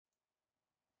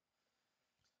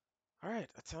All right,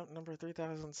 attempt number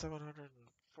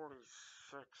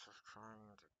 3746 of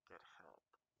trying to get help.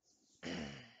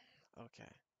 Okay.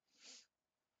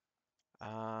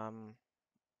 Um,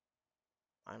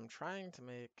 I'm trying to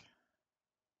make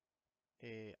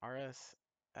a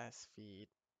RSS feed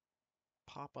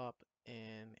pop up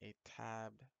in a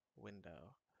tabbed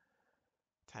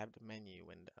menu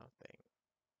window thing.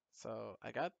 So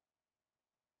I got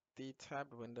the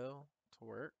tabbed window to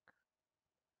work,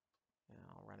 and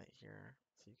I'll run it here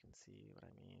so you can see what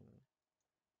I mean.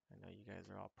 I know you guys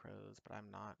are all pros, but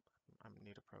I'm not. I'm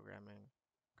new to programming,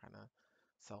 kind of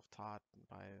self-taught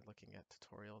by looking at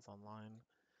tutorials online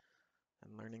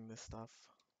and learning this stuff.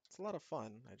 It's a lot of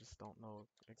fun. I just don't know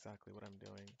exactly what I'm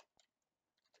doing.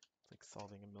 It's like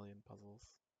solving a million puzzles.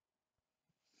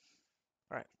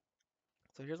 All right,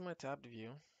 so here's my tabbed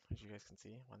view, as you guys can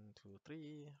see. One, two,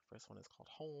 three. First one is called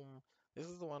home. This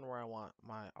is the one where I want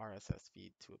my RSS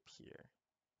feed to appear.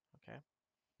 Okay.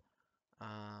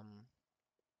 Um,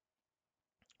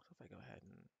 so if I go ahead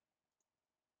and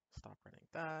stop running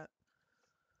that,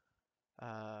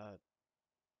 uh,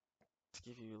 to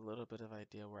give you a little bit of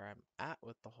idea where I'm at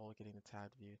with the whole getting the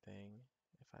tabbed view thing,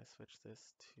 if I switch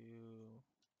this to,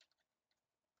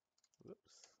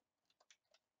 whoops,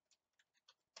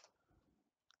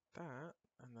 that,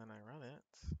 and then I run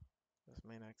it, this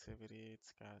main activity,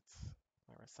 it's got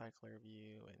my recycler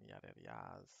view and yada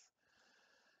yadas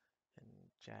and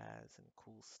jazz and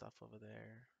cool stuff over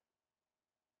there.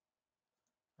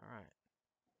 All right.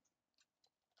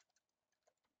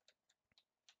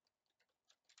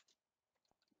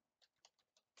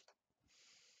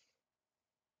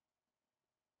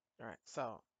 All right,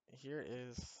 so here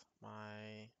is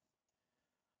my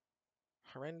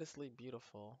horrendously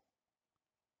beautiful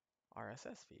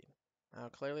RSS feed. Now,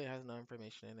 clearly it has no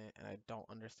information in it, and I don't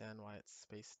understand why it's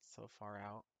spaced so far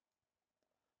out,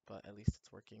 but at least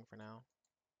it's working for now.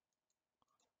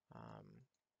 Um,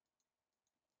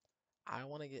 I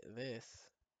want to get this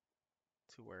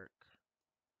to work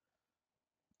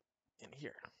in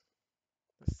here,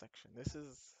 this section. This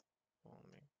is, well,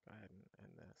 let me go ahead and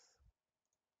end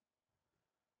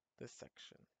this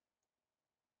section.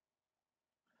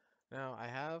 Now, I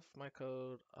have my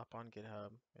code up on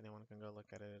GitHub. Anyone can go look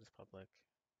at it. It's public.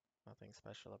 Nothing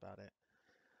special about it.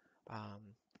 Let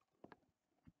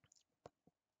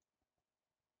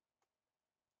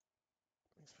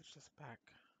me switch this back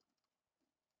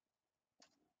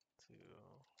to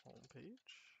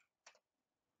homepage.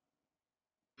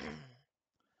 All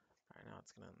right, now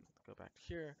it's gonna go back to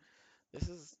here. This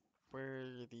is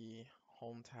where the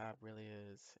home tab really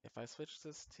is. If I switch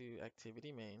this to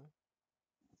activity main,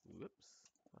 whoops,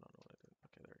 I don't know what I did.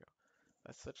 Okay, there we go.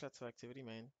 I switch that to activity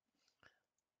main,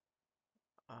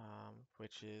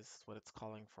 which is what it's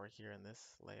calling for here in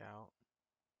this layout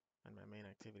in my main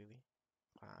activity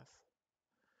class.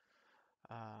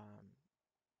 Um,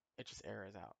 it just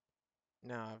errors out.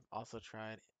 Now I've also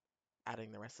tried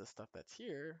adding the rest of the stuff that's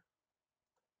here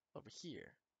over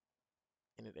here,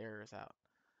 and it errors out.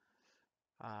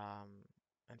 Um,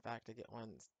 in fact, I get one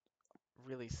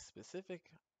really specific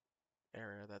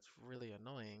error that's really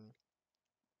annoying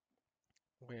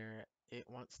where it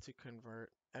wants to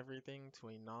convert everything to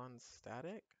a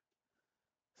non-static.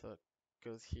 So it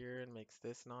goes here and makes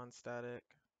this non-static,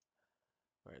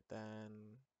 where it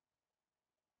then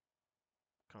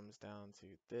comes down to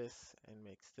this and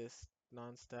makes this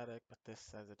non-static, but this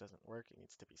says it doesn't work, it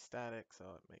needs to be static, so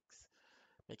it makes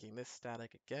making this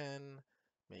static again,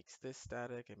 makes this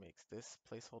static, it makes this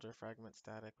placeholder fragment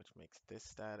static, which makes this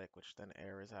static, which then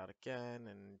errors out again,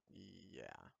 and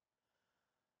yeah.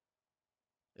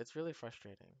 It's really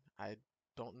frustrating. I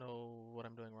don't know what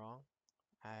I'm doing wrong.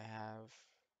 I have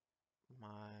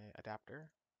my adapter.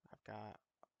 I've got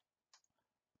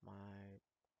my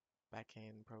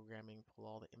backend programming, pull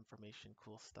all the information,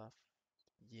 cool stuff.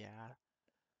 Yeah,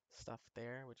 stuff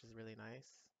there, which is really nice.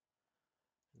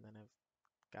 And then I've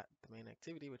got the main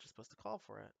activity, which is supposed to call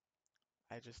for it.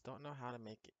 I just don't know how to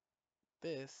make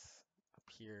this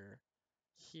appear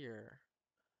here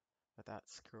without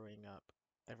screwing up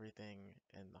everything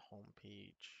in the home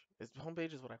page. Home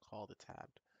page is what I call the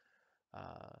tabbed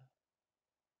uh,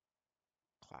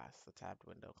 class, the tabbed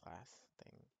window class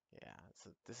thing. Yeah, so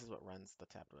this is what runs the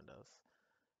tabbed windows.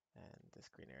 And this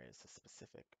green area is a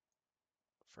specific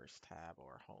first tab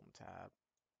or home tab.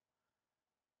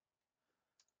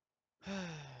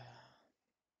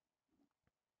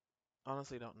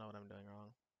 Honestly, don't know what I'm doing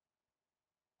wrong.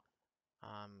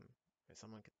 If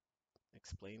someone could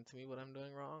explain to me what I'm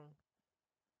doing wrong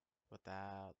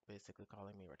without basically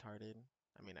calling me retarded.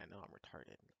 I mean, I know I'm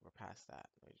retarded. We're past that.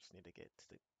 We just need to get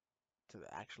to to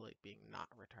actually being not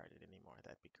retarded anymore.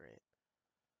 That'd be great.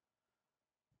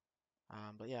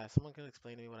 But yeah, someone could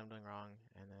explain to me what I'm doing wrong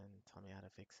and then tell me how to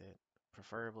fix it,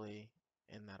 preferably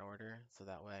in that order, so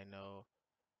that way I know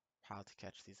how to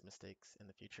catch these mistakes in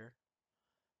the future.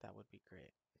 That would be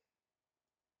great.